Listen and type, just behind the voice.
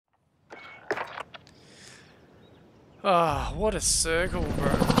Ah, what a circle, bro.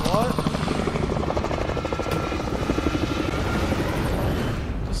 What?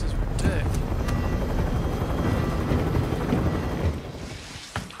 This is ridiculous.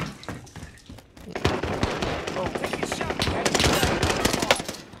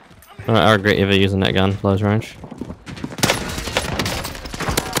 I regret ever using that gun, close range.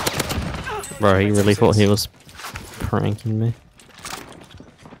 Bro, he really thought he was pranking me.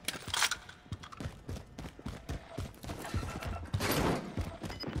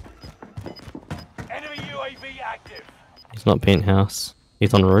 Enemy UAV active. He's not penthouse.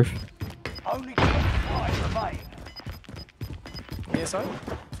 He's on the roof. Only 5 remain. Yeah, so?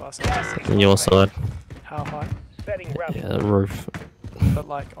 Fast. On your side. How high? Setting rally. Yeah, the roof. But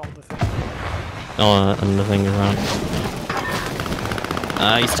like on the thing. Oh, and the thing around.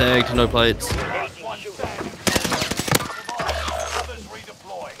 Ah, he's tagged, no plates. Others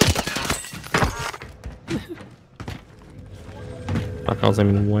redeploy. Fuck, I was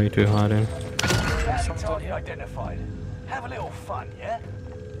aiming way too high, dude. Target identified. Have a little fun, yeah?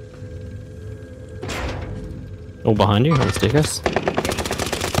 All behind you on the staircase.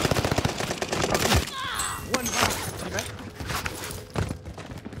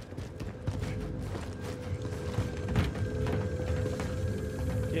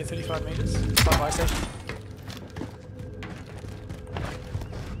 Yeah, 35 meters. By my station.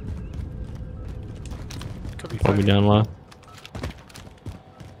 Could be Probably flanking. down low.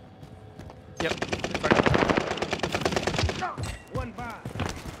 Yep. One by.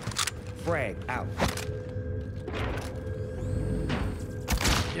 Frag out.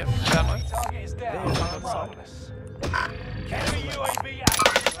 Yep, down low. Target is down. on the side. Enemy UAV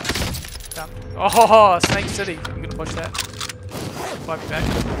active. Down. Oh, Snake City. I'm gonna push that. Fight me back.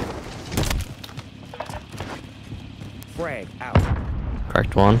 Frag out.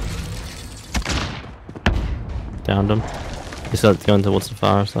 Cracked one. Downed him. He's going towards the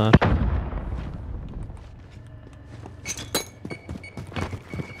far side.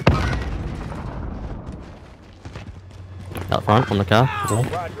 Out front on the car. Cool.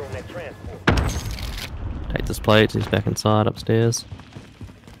 Roger on that transport. Take this plate, he's back inside, upstairs.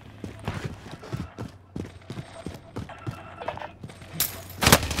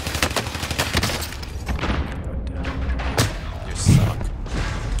 You suck.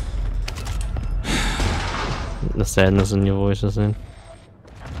 The sadness in your voice is in.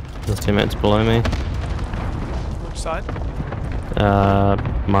 There's teammates below me. Which side?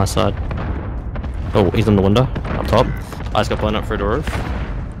 My side. Oh, he's in the window, up top. I just got blown up through the roof.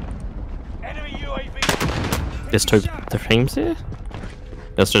 Enemy UAV. There's two teams here?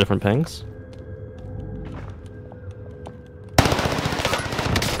 There's two different pings.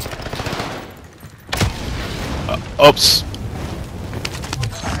 Oops.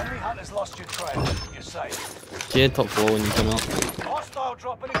 Enemy hunters lost your trail. You're safe. Yeah, top floor when you come up. Hostile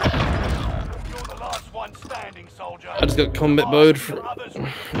dropping. You're the last one standing, soldier. I just got combat mode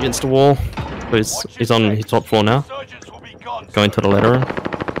against the wall. But he's on his top floor now. Insurgents will be gone. Going to the ladder room.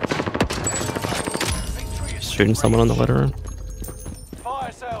 Victory is Shooting someone on the ladder room.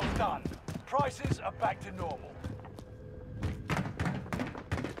 Fire sales done. Prices are back to normal.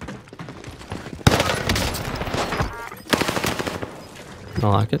 I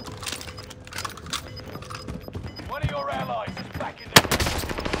like it. One of your allies is back in the...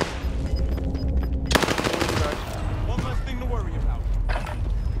 One less thing to worry about.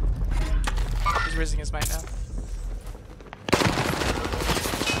 He's rizzing his mate now.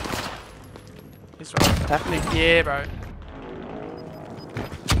 He's right. Yeah, bro.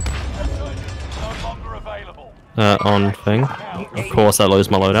 No longer available. On thing. Of course I lose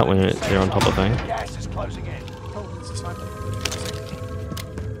my loadout when they're on top of thing. Gas is closing in. Oh, there's a sniper.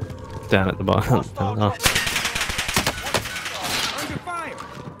 Down at the bottom. Hostile Oh. Under fire.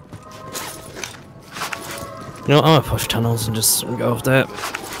 You know what, I'm gonna push tunnels and just go with that.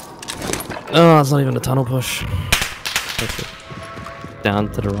 Oh, it's not even a tunnel push. Down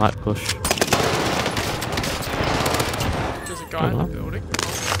to the right push. There's a guy in the building.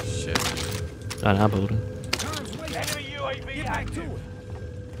 Oh, shit. Down our building. Enemy UAV active.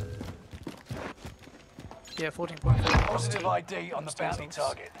 Yeah, 14.4. Positive ID on the bounty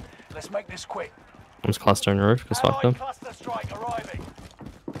target. Let's make this quick. I'm just clustering the roof, because fuck Allied them. cluster strike arriving.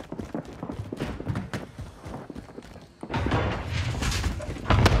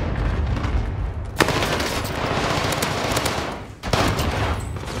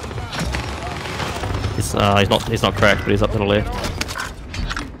 He's not cracked, but he's up to the left.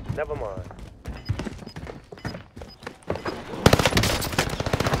 Never mind.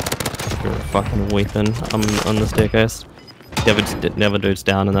 You're a fucking weapon. I'm on the staircase. The other dude's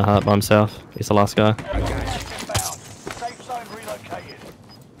down in the hut by himself. He's the last guy.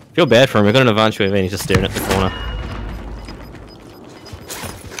 Feel bad for him. We got an advantage with him and he's just staring at the corner.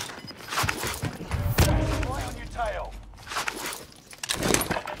 Right on your tail.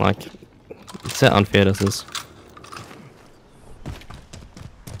 Like, it's how unfair this is.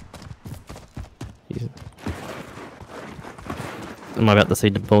 He's- Am I about to see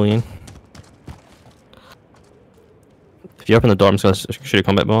the bullying? If you open the door, I'm just gonna shoot a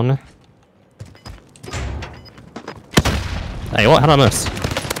combat ball in there. Hey, what? How did I miss?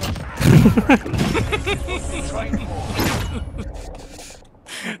 Train for.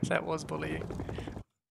 That was bullying.